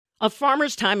A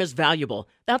farmer's time is valuable.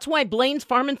 That's why Blaine's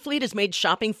Farm and Fleet has made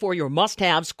shopping for your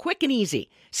must-haves quick and easy.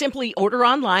 Simply order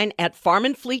online at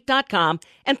farmandfleet.com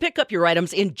and pick up your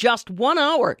items in just 1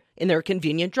 hour in their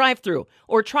convenient drive-thru.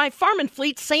 Or try Farm and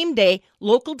Fleet's same-day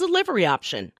local delivery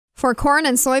option. For corn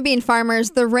and soybean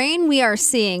farmers, the rain we are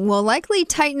seeing will likely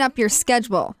tighten up your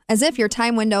schedule, as if your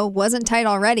time window wasn't tight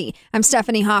already. I'm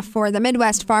Stephanie Hoff for the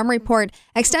Midwest Farm Report.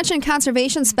 Extension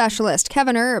Conservation Specialist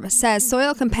Kevin Erb says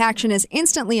soil compaction is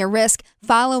instantly a risk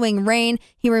following rain.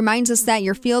 He reminds us that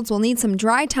your fields will need some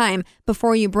dry time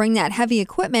before you bring that heavy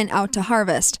equipment out to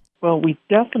harvest. Well, we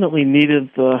definitely needed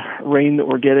the rain that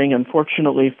we're getting.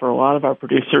 Unfortunately, for a lot of our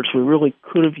producers, we really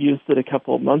could have used it a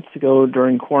couple of months ago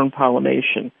during corn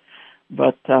pollination.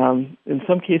 But in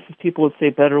some cases, people would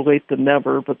say better late than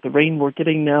never. But the rain we're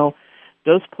getting now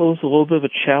does pose a little bit of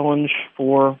a challenge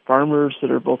for farmers that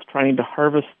are both trying to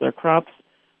harvest their crops,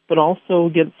 but also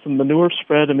get some manure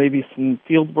spread and maybe some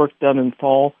field work done in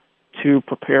fall to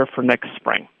prepare for next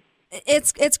spring.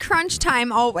 It's crunch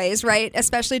time always, right?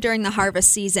 Especially during the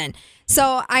harvest season.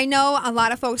 So I know a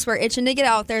lot of folks were itching to get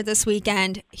out there this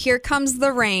weekend. Here comes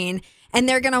the rain, and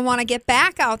they're going to want to get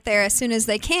back out there as soon as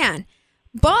they can.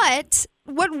 But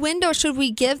what window should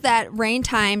we give that rain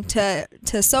time to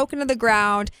soak into the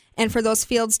ground and for those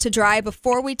fields to dry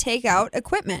before we take out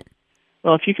equipment?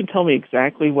 Well, if you can tell me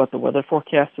exactly what the weather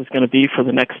forecast is going to be for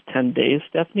the next 10 days,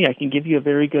 Stephanie, I can give you a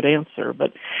very good answer.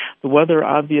 But the weather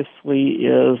obviously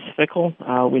is fickle.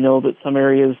 We know that some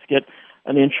areas get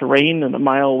an inch of rain, and a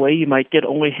mile away you might get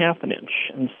only half an inch.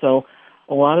 And so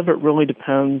a lot of it really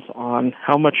depends on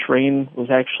how much rain was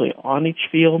actually on each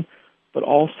field, but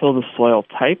also the soil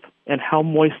type and how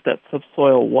moist that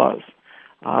subsoil was.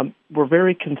 We're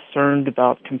very concerned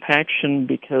about compaction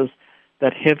because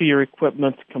that heavier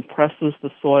equipment compresses the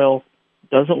soil,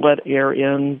 doesn't let air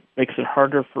in, makes it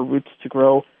harder for roots to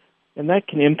grow, and that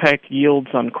can impact yields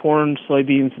on corn,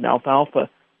 soybeans, and alfalfa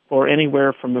for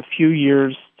anywhere from a few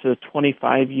years to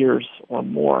 25 years or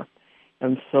more.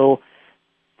 And so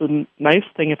the nice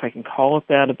thing, if I can call it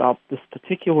that, about this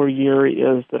particular year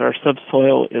is that our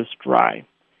subsoil is dry.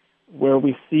 Where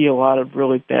we see a lot of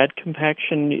really bad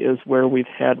compaction is where we've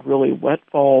had really wet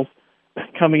falls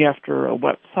coming after a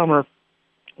wet summer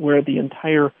where the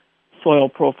entire soil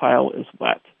profile is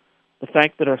wet. The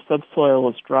fact that our subsoil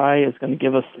is dry is going to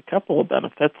give us a couple of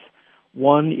benefits.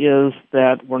 One is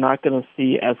that we're not going to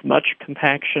see as much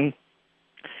compaction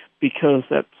because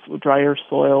that drier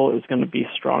soil is going to be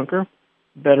stronger,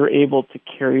 better able to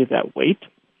carry that weight.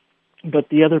 But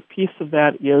the other piece of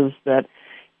that is that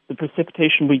the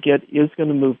precipitation we get is going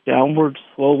to move downward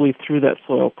slowly through that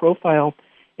soil profile,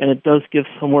 and it does give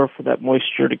somewhere for that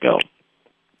moisture to go.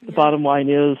 The bottom line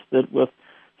is that with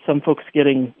some folks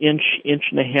getting inch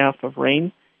and a half of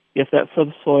rain, if that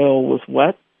subsoil was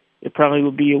wet, it probably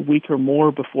would be a week or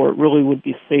more before it really would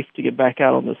be safe to get back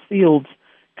out on the fields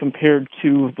compared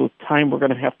to the time we're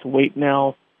going to have to wait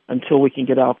now until we can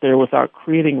get out there without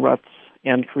creating ruts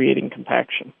and creating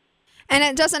compaction. And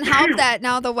it doesn't help that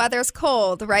now the weather's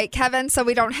cold, right, Kevin? So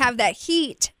we don't have that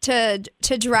heat to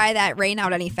dry that rain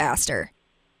out any faster.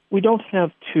 We don't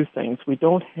have two things. We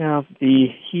don't have the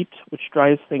heat, which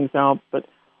dries things out, but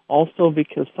also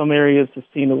because some areas have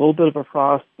seen a little bit of a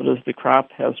frost, but as the crop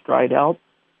has dried out,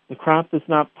 the crop is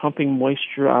not pumping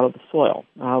moisture out of the soil.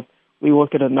 We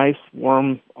look at a nice,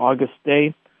 warm August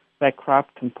day, that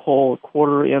crop can pull a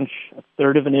quarter inch, a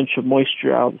third of an inch of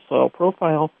moisture out of the soil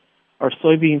profile. Our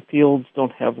soybean fields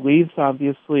don't have leaves,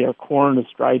 obviously. Our corn is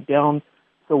dried down.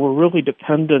 So we're really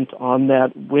dependent on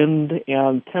that wind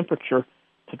and temperature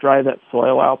to dry that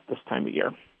soil out this time of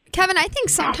year. Kevin, I think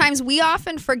sometimes we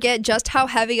often forget just how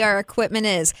heavy our equipment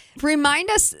is. Remind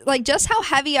us, just how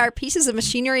heavy our pieces of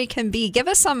machinery can be. Give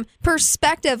us some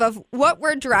perspective of what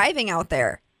we're driving out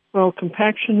there. Well,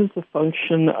 compaction is a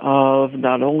function of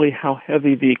not only how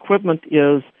heavy the equipment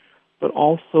is, but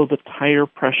also the tire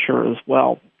pressure as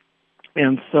well.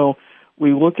 And so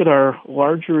we look at our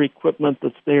larger equipment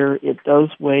that's there. It does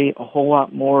weigh a whole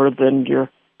lot more than your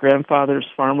grandfather's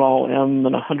Farmall M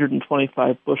and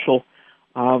 125 bushel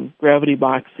gravity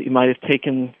box that you might have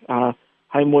taken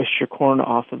high moisture corn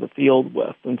off of the field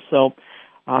with. And so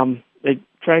a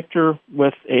tractor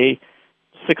with a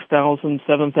 6,000,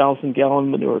 7,000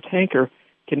 gallon manure tanker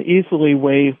can easily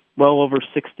weigh well over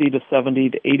 60 to 70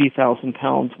 to 80,000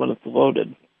 pounds when it's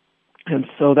loaded. And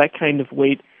so that kind of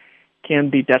weight can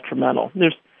be detrimental.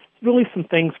 There's really some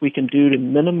things we can do to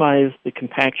minimize the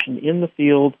compaction in the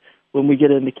field when we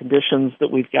get into conditions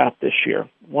that we've got this year.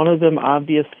 One of them,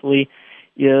 obviously,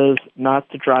 is not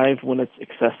to drive when it's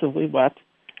excessively wet.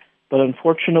 But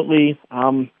unfortunately,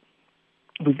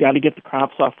 we've got to get the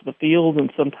crops off the field,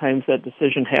 and sometimes that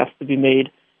decision has to be made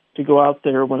to go out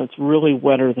there when it's really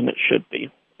wetter than it should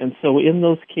be. And so in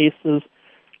those cases,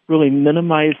 really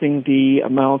minimizing the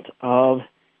amount of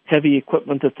heavy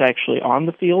equipment that's actually on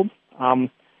the field,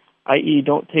 i.e.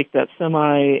 don't take that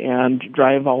semi and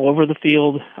drive all over the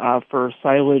field for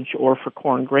silage or for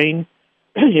corn grain.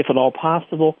 If at all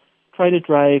possible, try to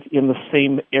drive in the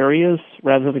same areas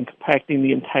rather than compacting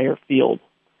the entire field.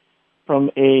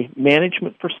 From a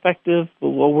management perspective, the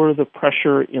lower the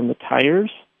pressure in the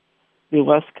tires, the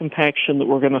less compaction that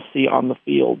we're going to see on the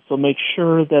field. So make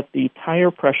sure that the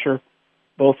tire pressure,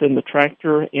 both in the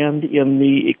tractor and in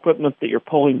the equipment that you're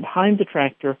pulling behind the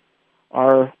tractor,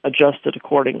 are adjusted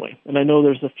accordingly. And I know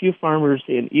there's a few farmers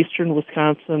in eastern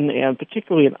Wisconsin and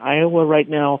particularly in Iowa right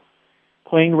now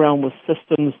playing around with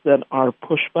systems that are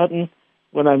push-button.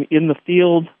 When I'm in the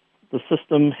field, the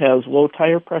system has low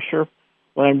tire pressure.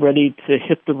 When I'm ready to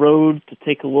hit the road to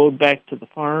take a load back to the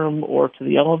farm or to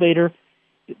the elevator,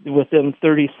 within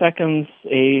 30 seconds,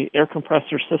 a air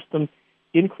compressor system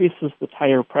increases the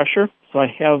tire pressure, so I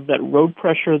have that road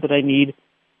pressure that I need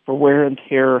for wear and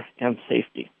tear and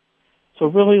safety. So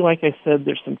really, like I said,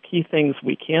 there's some key things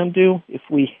we can do. If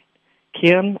we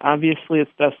can, obviously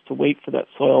it's best to wait for that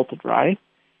soil to dry.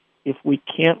 If we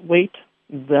can't wait,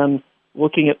 then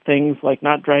looking at things like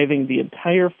not driving the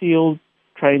entire field,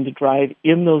 trying to drive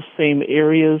in those same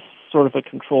areas, sort of a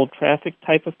controlled traffic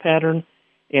type of pattern,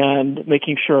 and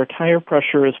making sure our tire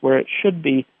pressure is where it should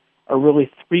be are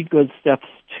really 3 good steps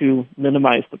to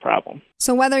minimize the problem.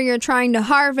 So whether you're trying to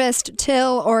harvest,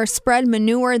 till, or spread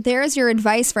manure, there's your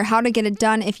advice for how to get it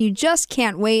done if you just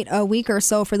can't wait a week or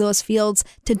so for those fields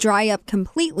to dry up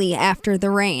completely after the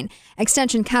rain.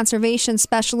 Extension Conservation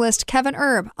Specialist Kevin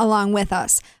Erb along with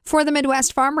us. For the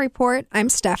Midwest Farm Report, I'm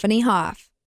Stephanie Hoff.